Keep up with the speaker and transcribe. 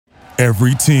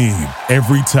Every team,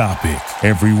 every topic,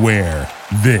 everywhere.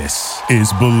 This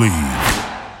is Believe.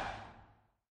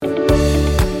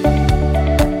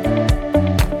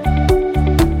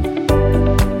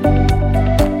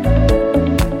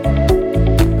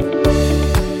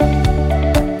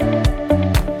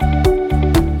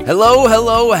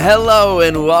 Hello,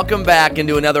 and welcome back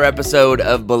into another episode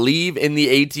of Believe in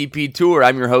the ATP Tour.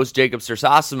 I'm your host, Jacob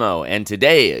Sersosimo, and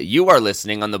today you are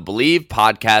listening on the Believe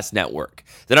Podcast Network,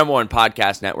 the number one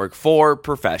podcast network for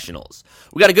professionals.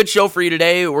 We got a good show for you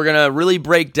today. We're going to really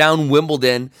break down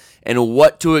Wimbledon and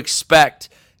what to expect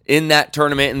in that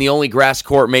tournament and the only grass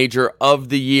court major of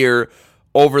the year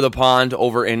over the pond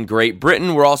over in Great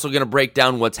Britain. We're also going to break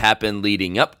down what's happened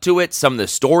leading up to it, some of the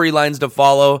storylines to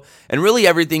follow, and really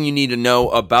everything you need to know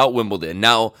about Wimbledon.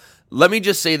 Now, let me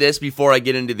just say this before I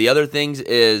get into the other things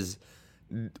is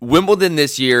Wimbledon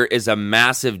this year is a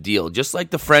massive deal, just like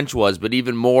the French was, but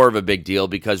even more of a big deal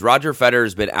because Roger Federer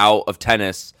has been out of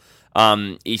tennis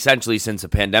essentially since the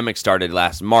pandemic started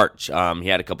last March. He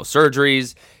had a couple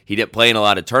surgeries. He didn't play in a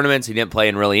lot of tournaments. He didn't play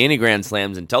in really any Grand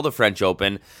Slams until the French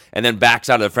Open, and then backs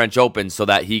out of the French Open so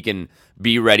that he can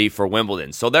be ready for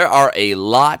Wimbledon. So there are a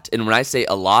lot, and when I say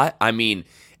a lot, I mean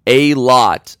a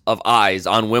lot of eyes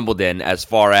on Wimbledon as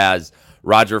far as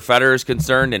Roger Federer is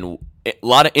concerned, and a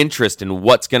lot of interest in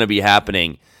what's going to be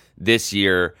happening this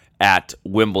year at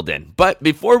Wimbledon. But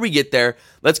before we get there,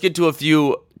 let's get to a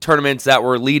few tournaments that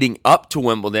were leading up to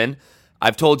Wimbledon.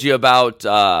 I've told you about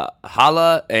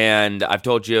Halle, and I've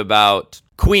told you about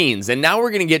Queens, and now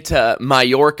we're going to get to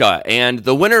Mallorca, and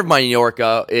the winner of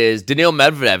Mallorca is Daniil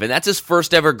Medvedev, and that's his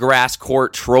first ever grass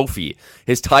court trophy,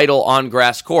 his title on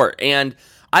grass court, and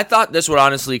I thought this would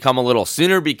honestly come a little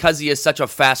sooner because he is such a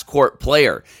fast court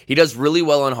player. He does really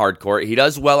well on hard court. He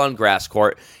does well on grass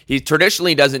court. He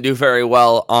traditionally doesn't do very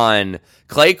well on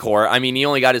clay court. I mean, he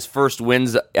only got his first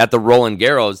wins at the Roland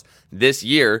Garros this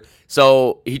year.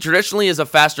 So he traditionally is a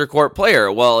faster court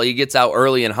player. Well, he gets out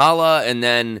early in Halle and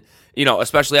then,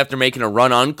 especially after making a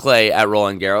run on clay at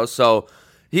Roland Garros. So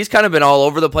he's kind of been all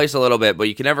over the place a little bit, but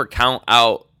you can never count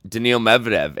out Daniil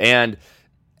Medvedev. And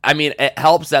I mean, it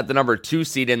helps that the number 2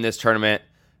 seed in this tournament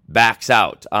backs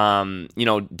out. Dominic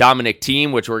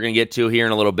Thiem, which we're going to get to here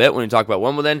in a little bit when we talk about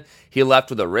Wimbledon, he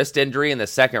left with a wrist injury in the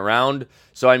second round.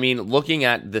 So, I mean, looking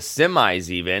at the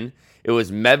semis even, it was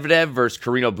Medvedev versus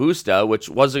Carreño Busta, which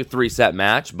was a 3-set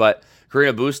match, but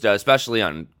Carreño Busta, especially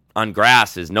on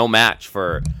grass, is no match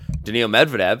for Daniil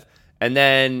Medvedev. And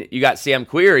then you got Sam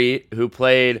Querrey, who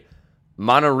played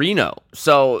Mannarino.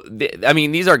 So,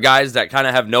 these are guys that kind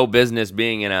of have no business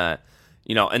being in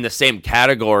in the same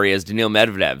category as Daniil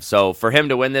Medvedev. So, for him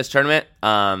to win this tournament,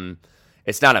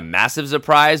 it's not a massive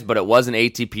surprise, but it was an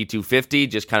ATP 250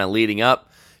 just kind of leading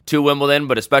up to Wimbledon,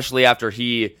 but especially after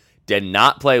he did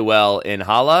not play well in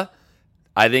Halle,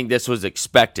 I think this was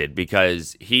expected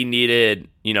because he needed,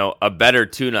 a better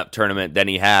tune-up tournament than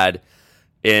he had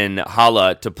in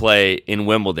Halle to play in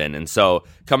Wimbledon. And so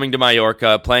coming to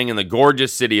Mallorca, playing in the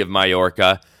gorgeous city of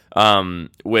Mallorca,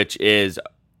 which is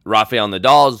Rafael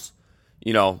Nadal's,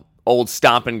 old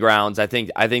stomping grounds. I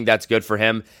think that's good for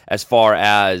him as far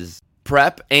as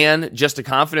prep and just a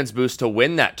confidence boost to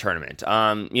win that tournament.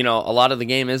 A lot of the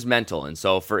game is mental. And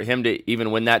so for him to even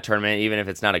win that tournament, even if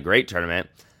it's not a great tournament,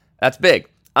 that's big.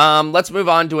 Let's move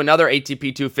on to another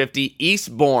ATP 250,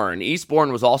 Eastbourne.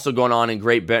 Eastbourne was also going on in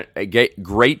Great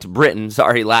Britain,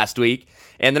 last week.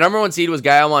 And the number 1 seed was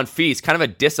Gael Monfils. Kind of a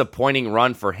disappointing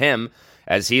run for him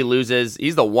as he loses.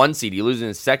 He's the 1 seed. He loses in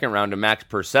the second round to Max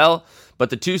Purcell. But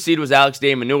the 2 seed was Alex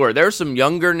de Minaur. There are some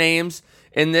younger names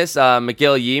in this.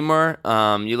 Miguel Ymer.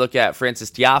 You look at Francis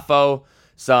Tiafoe.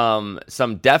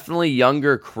 Some definitely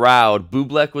younger crowd.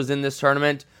 Bublik was in this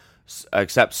tournament.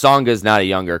 Except Tsonga's not a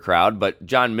younger crowd, but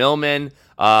John Millman,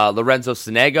 Lorenzo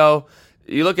Sonego.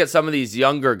 You look at some of these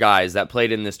younger guys that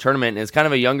played in this tournament, and it's kind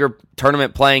of a younger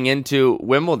tournament playing into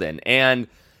Wimbledon. And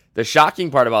the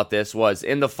shocking part about this was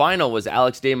in the final was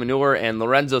Alex de Minaur and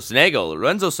Lorenzo Sonego.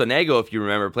 Lorenzo Sonego, if you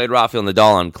remember, played Rafael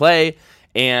Nadal on clay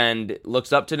and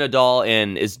looks up to Nadal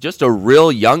and is just a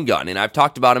real young gun. And I've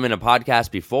talked about him in a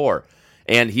podcast before.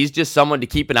 And he's just someone to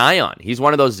keep an eye on. He's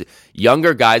one of those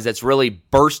younger guys that's really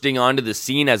bursting onto the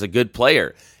scene as a good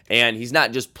player. And he's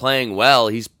not just playing well,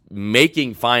 he's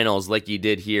making finals like he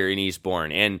did here in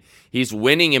Eastbourne. And he's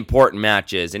winning important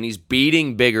matches, and he's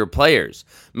beating bigger players.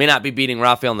 May not be beating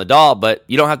Rafael Nadal, but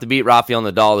you don't have to beat Rafael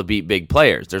Nadal to beat big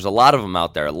players. There's a lot of them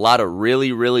out there, a lot of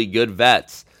really, really good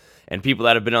vets and people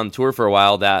that have been on the tour for a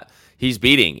while that he's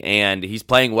beating and he's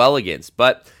playing well against.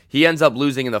 But he ends up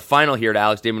losing in the final here to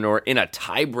Alex de Minaur in a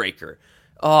tiebreaker.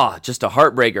 Oh, just a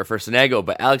heartbreaker for Sonego.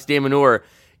 But Alex de Minaur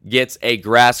gets a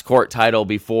grass court title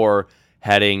before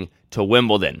heading to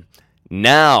Wimbledon.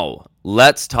 Now,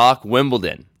 let's talk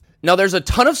Wimbledon. Now, there's a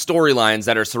ton of storylines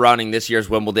that are surrounding this year's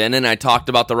Wimbledon, and I talked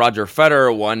about the Roger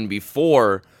Federer one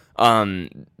before.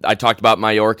 I talked about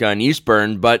Mallorca and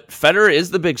Eastbourne, but Federer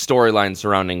is the big storyline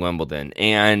surrounding Wimbledon,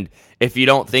 and if you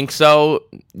don't think so,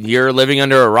 you're living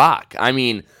under a rock. I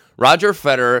mean, Roger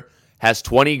Federer has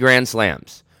 20 Grand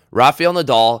Slams. Rafael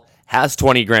Nadal has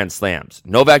 20 Grand Slams.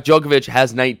 Novak Djokovic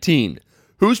has 19.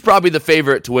 Who's probably the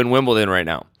favorite to win Wimbledon right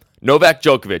now? Novak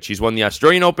Djokovic. He's won the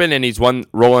Australian Open, and he's won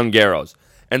Roland Garros.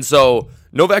 And so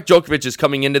Novak Djokovic is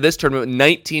coming into this tournament with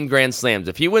 19 Grand Slams.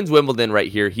 If he wins Wimbledon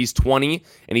right here, he's 20,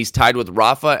 and he's tied with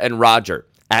Rafa and Roger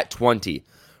at 20.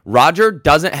 Roger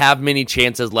doesn't have many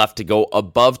chances left to go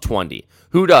above 20.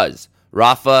 Who does?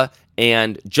 Rafa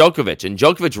and Djokovic. And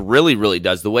Djokovic really, really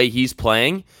does. The way he's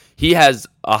playing, he has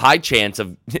a high chance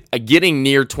of getting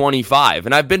near 25.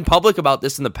 And I've been public about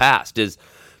this in the past, is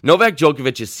Novak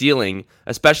Djokovic's ceiling,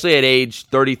 especially at age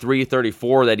 33,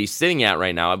 34 that he's sitting at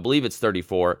right now, I believe it's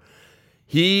 34,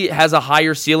 he has a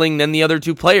higher ceiling than the other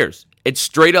two players. It's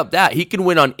straight up that. He can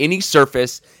win on any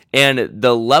surface, and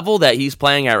the level that he's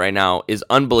playing at right now is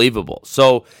unbelievable.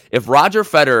 So if Roger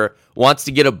Federer wants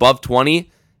to get above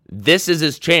 20, this is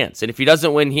his chance. And if he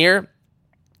doesn't win here,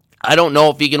 I don't know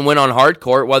if he can win on hard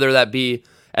court, whether that be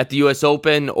at the U.S.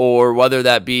 Open or whether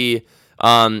that be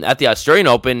at the Australian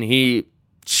Open. He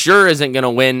sure isn't going to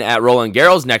win at Roland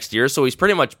Garros next year, so he's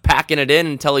pretty much packing it in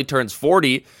until he turns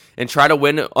 40 and try to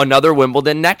win another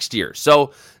Wimbledon next year.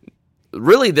 So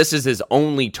really, this is his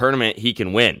only tournament he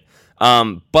can win.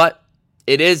 But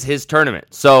it is his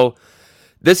tournament. So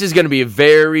this is going to be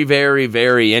very, very,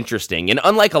 very interesting. And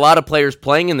unlike a lot of players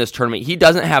playing in this tournament, he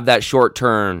doesn't have that short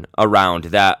turn around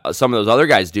that some of those other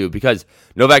guys do, because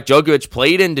Novak Djokovic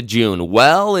played into June,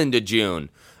 well into June,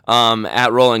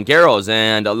 at Roland Garros,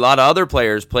 and a lot of other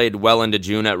players played well into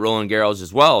June at Roland Garros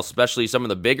as well, especially some of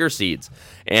the bigger seeds.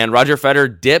 And Roger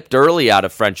Federer dipped early out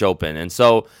of French Open, and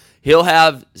so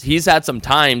he's had some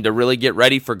time to really get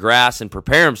ready for grass and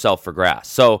prepare himself for grass.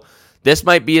 So this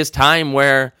might be his time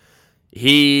where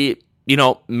he's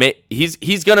going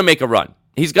to make a run.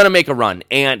 He's going to make a run,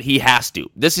 and he has to.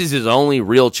 This is his only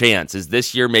real chance, is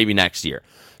this year, maybe next year.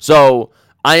 So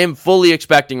I am fully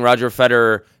expecting Roger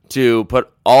Federer to put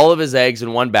all of his eggs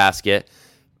in one basket,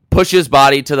 push his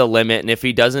body to the limit, and if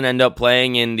he doesn't end up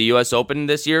playing in the U.S. Open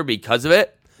this year because of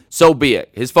it, so be it.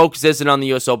 His focus isn't on the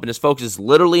U.S. Open. His focus is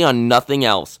literally on nothing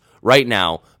else right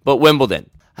now but Wimbledon.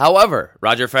 However,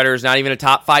 Roger Federer is not even a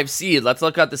top 5 seed. Let's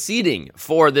look at the seeding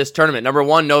for this tournament. Number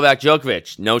 1, Novak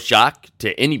Djokovic. No shock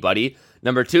to anybody.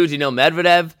 Number 2, Daniil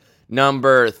Medvedev.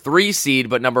 Number 3 seed,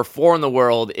 but number 4 in the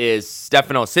world is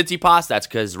Stefanos Tsitsipas. That's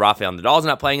because Rafael Nadal's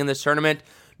not playing in this tournament.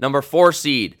 Number 4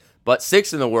 seed, but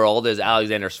 6 in the world is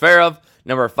Alexander Zverev.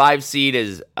 Number 5 seed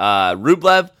is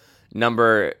Rublev.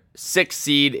 Number 6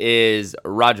 seed is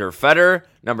Roger Federer.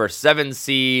 Number 7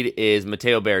 seed is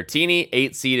Matteo Berrettini.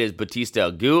 8 seed is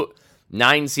Bautista Agut.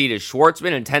 9 seed is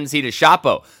Schwartzman, and 10 seed is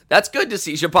Shapo. That's good to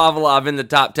see Shapovalov in the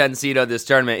top 10 seed of this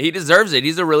tournament. He deserves it.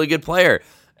 He's a really good player,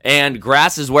 and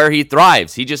grass is where he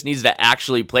thrives. He just needs to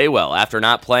actually play well. After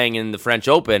not playing in the French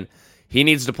Open, he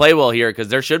needs to play well here, because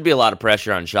there should be a lot of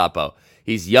pressure on Shapo.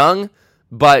 He's young,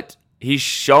 but he's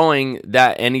showing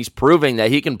that, and he's proving that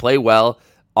he can play well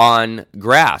on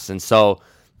grass. And so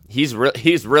he's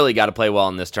really got to play well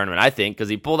in this tournament, I think, because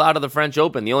he pulled out of the French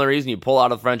Open. The only reason you pull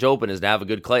out of the French Open is to have a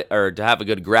good to have a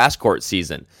good grass court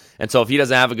season. And so if he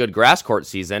doesn't have a good grass court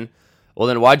season, well,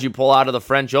 then why'd you pull out of the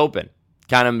French Open?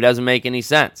 Kind of doesn't make any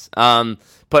sense.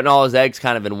 Putting all his eggs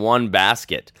kind of in one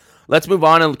basket. Let's move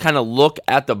on and kind of look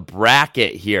at the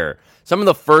bracket here. Some of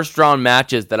the first round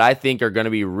matches that I think are going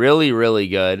to be really, really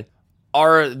good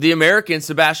are the American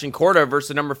Sebastian Korda versus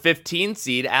the number 15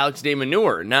 seed Alex de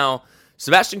Minaur. Now,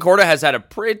 Sebastian Korda has had a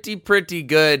pretty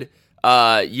good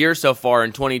year so far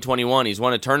in 2021. He's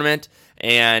won a tournament,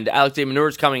 and Alex de Minaur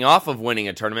is coming off of winning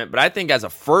a tournament. But I think as a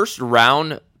first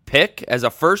round pick, as a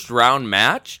first round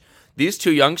match, these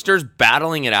two youngsters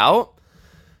battling it out,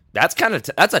 that's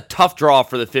that's a tough draw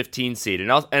for the 15 seed,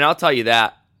 and I'll tell you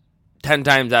that 10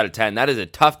 times out of 10, that is a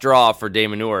tough draw for de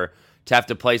Minaur to have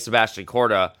to play Sebastian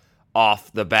Korda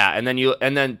off the bat, and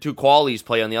then two qualies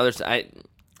play on the other side.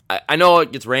 I know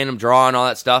it gets random draw and all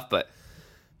that stuff, but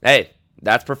hey,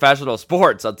 that's professional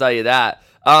sports. I'll tell you that.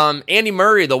 Andy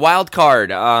Murray, the wild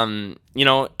card.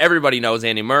 Everybody knows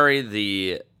Andy Murray,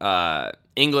 the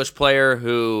English player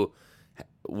who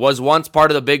was once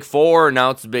part of the Big Four,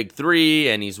 now it's the Big Three,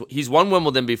 and he's won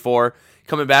Wimbledon before,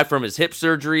 coming back from his hip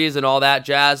surgeries and all that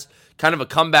jazz. Kind of a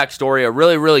comeback story, a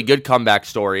really, really good comeback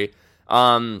story.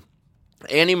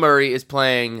 Andy Murray is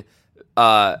playing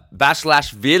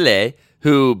Basilashvili,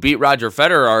 who beat Roger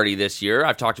Federer already this year.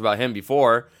 I've talked about him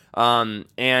before. And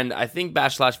I think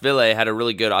Basilashvili had a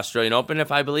really good Australian Open,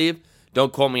 if I believe.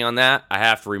 Don't quote me on that. I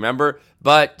have to remember.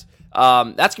 But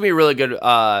that's going to be a really good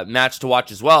match to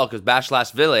watch as well, because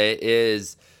Basilashvili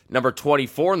is number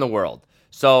 24 in the world.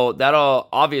 So that'll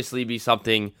obviously be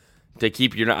something to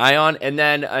keep your eye on. And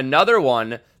then another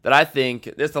one that I think,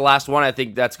 this is the last one I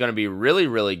think that's going to be really,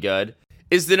 really good,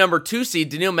 is the number 2 seed,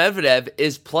 Daniil Medvedev,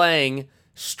 is playing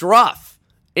Struff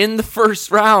in the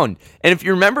first round. And if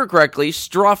you remember correctly,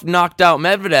 Struff knocked out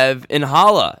Medvedev in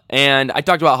Halle. And I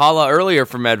talked about Halle earlier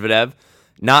for Medvedev,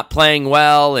 not playing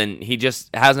well, and he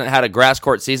just hasn't had a grass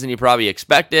court season you probably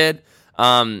expected.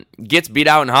 Gets beat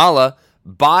out in Halle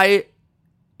by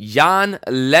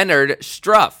Jan-Lennard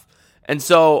Struff. And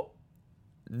so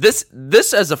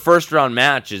this as a first round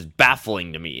match is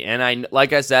baffling to me. And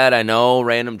like I said, I know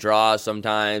random draws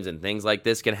sometimes and things like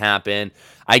this can happen.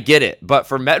 I get it. But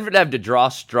for Medvedev to draw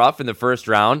Struff in the first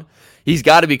round, he's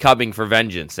got to be coming for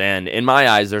vengeance. And in my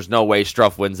eyes, there's no way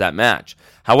Struff wins that match.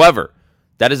 However,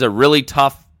 that is a really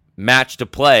tough match to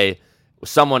play with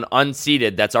someone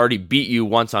unseeded that's already beat you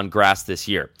once on grass this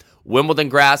year. Wimbledon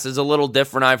grass is a little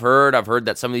different, I've heard. I've heard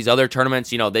that some of these other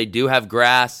tournaments, they do have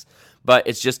grass, but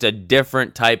it's just a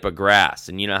different type of grass.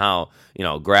 And you know how,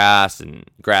 grass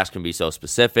can be so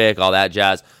specific, all that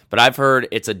jazz. But I've heard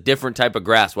it's a different type of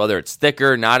grass, whether it's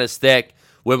thicker, not as thick.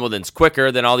 Wimbledon's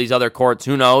quicker than all these other courts,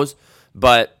 who knows?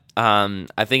 But I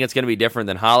think it's going to be different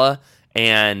than Halle,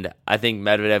 and I think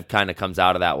Medvedev kind of comes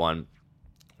out of that one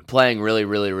playing really,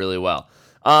 really, really well.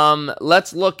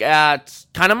 Let's look at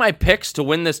kind of my picks to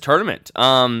win this tournament.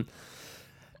 I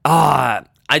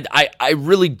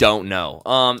really don't know.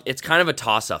 It's kind of a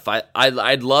toss-up.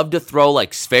 I'd love to throw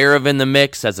like Zverev in the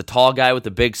mix as a tall guy with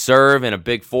a big serve and a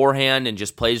big forehand and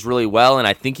just plays really well, and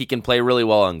I think he can play really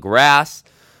well on grass.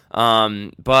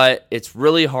 But it's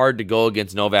really hard to go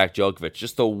against Novak Djokovic,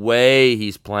 just the way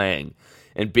he's playing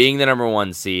and being the number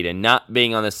 1 seed and not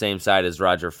being on the same side as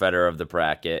Roger Federer of the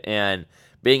bracket and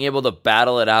being able to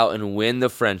battle it out and win the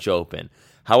French Open.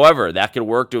 However, that could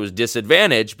work to his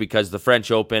disadvantage because the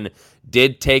French Open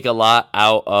did take a lot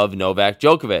out of Novak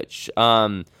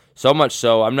Djokovic. So much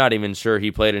so, I'm not even sure he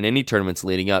played in any tournaments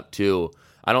leading up to.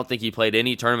 I don't think he played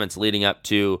any tournaments leading up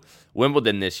to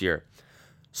Wimbledon this year.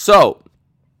 So,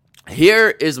 here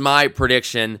is my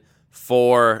prediction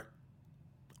for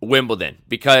Wimbledon,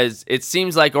 because it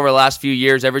seems like over the last few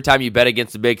years, every time you bet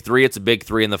against the big three, it's a big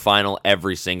three in the final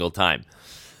every single time.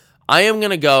 I am going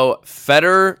to go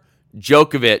Federer,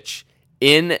 Djokovic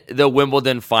in the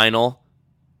Wimbledon final,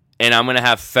 and I'm going to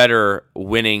have Federer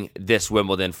winning this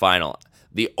Wimbledon final.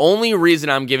 The only reason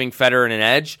I'm giving Federer an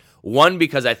edge, 1,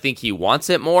 because I think he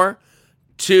wants it more,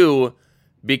 2,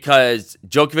 because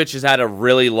Djokovic has had a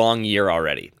really long year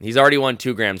already. He's already won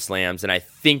 2 Grand Slams, and I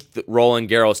think that Roland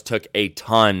Garros took a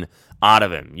ton out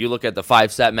of him. You look at the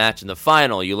 5-set match in the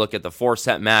final, you look at the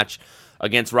 4-set match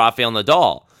against Rafael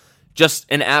Nadal. Just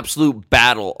an absolute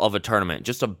battle of a tournament.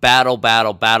 Just a battle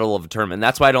of a tournament. And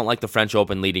that's why I don't like the French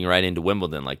Open leading right into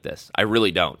Wimbledon like this. I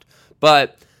really don't.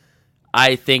 But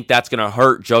I think that's going to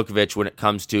hurt Djokovic when it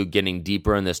comes to getting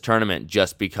deeper in this tournament,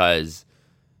 just because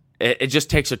it just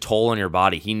takes a toll on your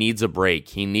body. He needs a break.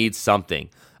 He needs something.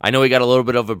 I know he got a little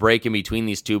bit of a break in between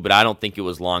these two, but I don't think it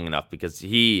was long enough, because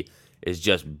he is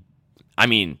just,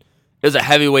 it was a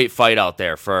heavyweight fight out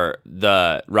there for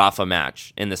the Rafa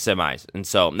match in the semis. And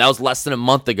so that was less than a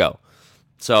month ago.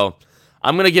 So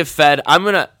I'm going to give I'm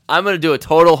going to do a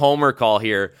total homer call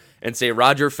here and say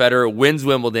Roger Federer wins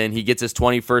Wimbledon. He gets his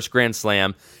 21st Grand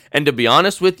Slam. And to be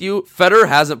honest with you, Federer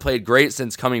hasn't played great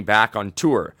since coming back on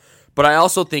tour. But I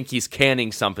also think he's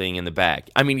canning something in the bag.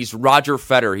 He's Roger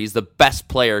Federer. He's the best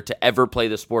player to ever play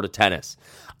the sport of tennis.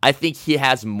 I think he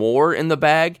has more in the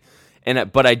bag,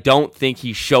 but I don't think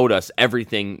he showed us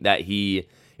everything that he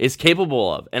is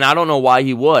capable of. And I don't know why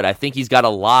he would. I think he's got a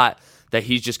lot that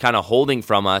he's just kind of holding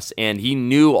from us, and he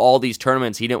knew all these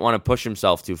tournaments he didn't want to push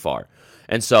himself too far.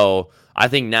 And so I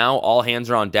think now all hands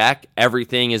are on deck.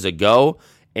 Everything is a go,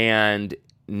 and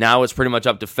now it's pretty much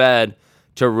up to Fed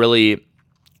to really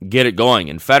get it going.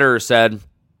 And Federer said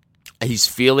he's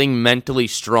feeling mentally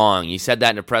strong. He said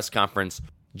that in a press conference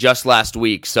just last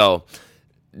week. So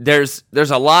there's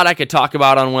a lot I could talk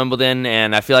about on Wimbledon,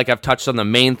 and I feel like I've touched on the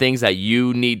main things that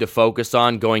you need to focus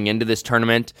on going into this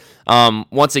tournament.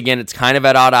 Once again, it's kind of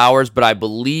at odd hours, but I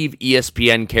believe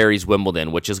ESPN carries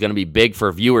Wimbledon, which is going to be big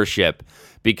for viewership,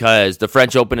 because the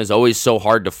French Open is always so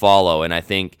hard to follow, and I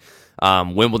think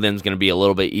Wimbledon's going to be a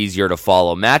little bit easier to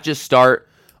follow. Matches start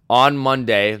on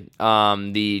Monday.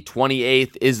 The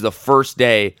 28th is the first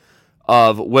day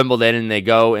of Wimbledon, and they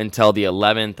go until the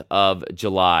 11th of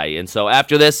July. And so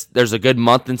after this, there's a good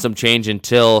month and some change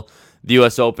until the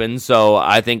U.S. Open. So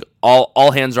I think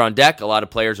all hands are on deck. A lot of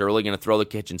players are really going to throw the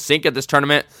kitchen sink at this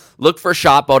tournament. Look for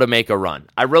Shapo to make a run.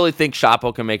 I really think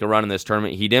Shapo can make a run in this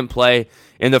tournament. He didn't play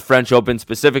in the French Open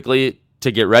specifically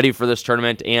to get ready for this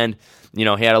tournament, and he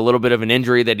had a little bit of an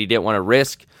injury that he didn't want to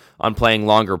risk on playing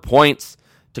longer points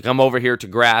to come over here to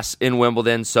grass in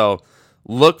Wimbledon. So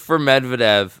look for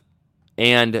Medvedev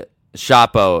and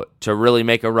Shapo to really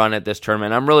make a run at this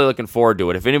tournament. I'm really looking forward to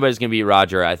it. If anybody's going to beat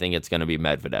Roger, I think it's going to be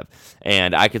Medvedev.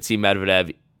 And I could see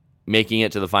Medvedev making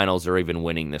it to the finals or even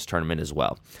winning this tournament as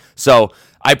well. So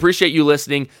I appreciate you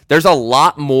listening. There's a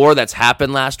lot more that's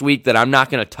happened last week that I'm not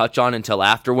going to touch on until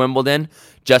after Wimbledon,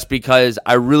 just because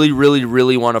I really, really,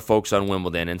 really want to focus on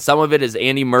Wimbledon. And some of it is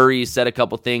Andy Murray said a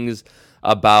couple things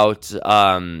about,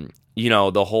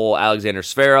 the whole Alexander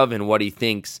Zverev and what he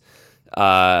thinks the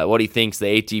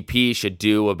ATP should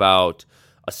do about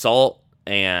assault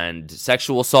and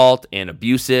sexual assault and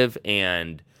abusive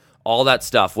and all that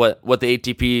stuff, what the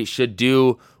ATP should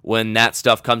do when that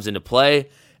stuff comes into play.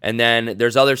 And then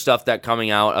there's other stuff that coming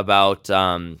out about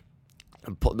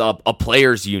a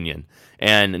players union.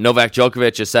 And Novak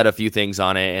Djokovic has said a few things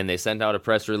on it, and they sent out a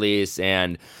press release.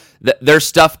 And there's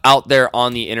stuff out there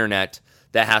on the internet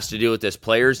that has to do with this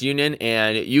players union,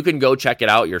 and you can go check it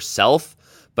out yourself.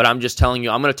 But I'm just telling you,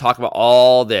 I'm going to talk about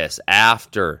all this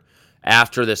after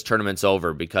this tournament's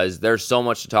over, because there's so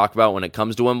much to talk about when it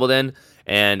comes to Wimbledon,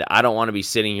 and I don't want to be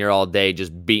sitting here all day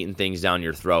just beating things down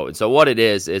your throat. And so what it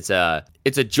is, it's a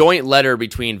joint letter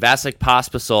between Vasek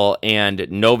Pospisil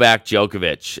and Novak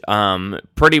Djokovic.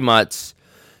 Pretty much,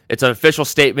 it's an official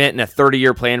statement and a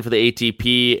 30-year plan for the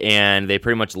ATP, and they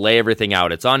pretty much lay everything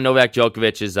out. It's on Novak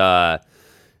Djokovic's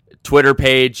Twitter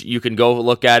page. You can go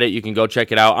look at it. You can go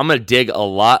check it out. I'm going to dig a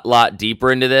lot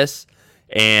deeper into this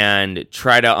and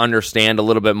try to understand a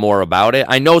little bit more about it.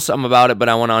 I know something about it, but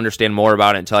I want to understand more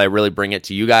about it until I really bring it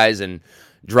to you guys and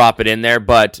drop it in there.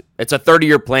 But it's a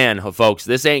 30-year plan, folks.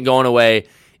 This ain't going away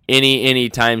any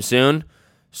time soon.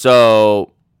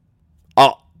 So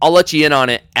I'll let you in on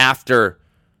it after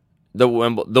the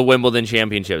Wimbledon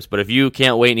Championships. But if you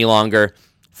can't wait any longer,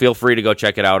 feel free to go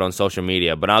check it out on social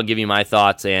media. But I'll give you my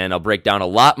thoughts, and I'll break down a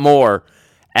lot more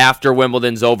after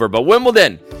Wimbledon's over. But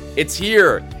Wimbledon, it's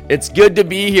here. It's good to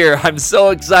be here. I'm so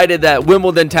excited that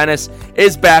Wimbledon tennis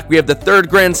is back. We have the third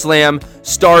Grand Slam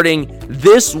starting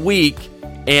this week,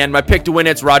 and my pick to win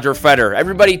it's Roger Federer.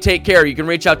 Everybody take care. You can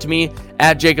reach out to me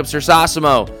at Jacob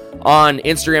Sersosimo on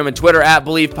Instagram and Twitter, at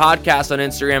Believe Podcast on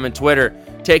Instagram and Twitter.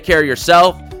 Take care of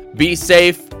yourself. Be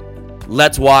safe.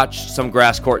 Let's watch some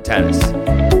grass court tennis.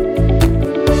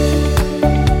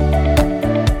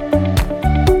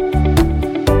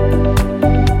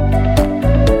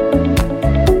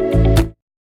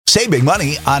 Save big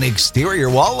money on exterior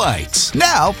wall lights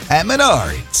now at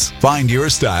Menards. Find your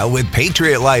style with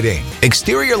Patriot Lighting.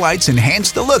 Exterior lights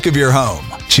enhance the look of your home.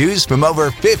 Choose from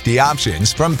over 50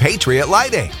 options from Patriot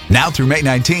Lighting. Now through May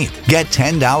 19th, get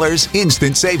 $10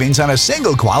 instant savings on a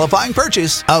single qualifying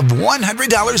purchase of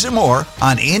 $100 or more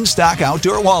on in-stock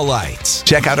outdoor wall lights.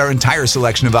 Check out our entire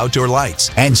selection of outdoor lights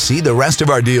and see the rest of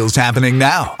our deals happening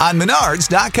now on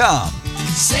Menards.com.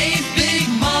 Save big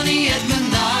money at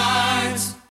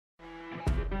Menards.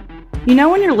 You know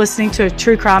when you're listening to a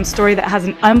true crime story that has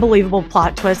an unbelievable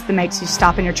plot twist that makes you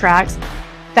stop in your tracks?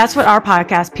 That's what our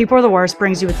podcast, People Are the Worst,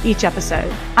 brings you with each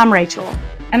episode. I'm Rachel.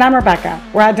 And I'm Rebecca.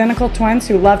 We're identical twins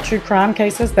who love true crime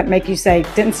cases that make you say,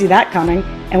 didn't see that coming,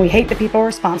 and we hate the people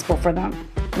responsible for them.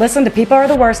 Listen to People Are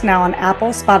the Worst now on Apple,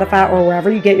 Spotify, or wherever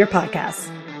you get your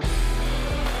podcasts.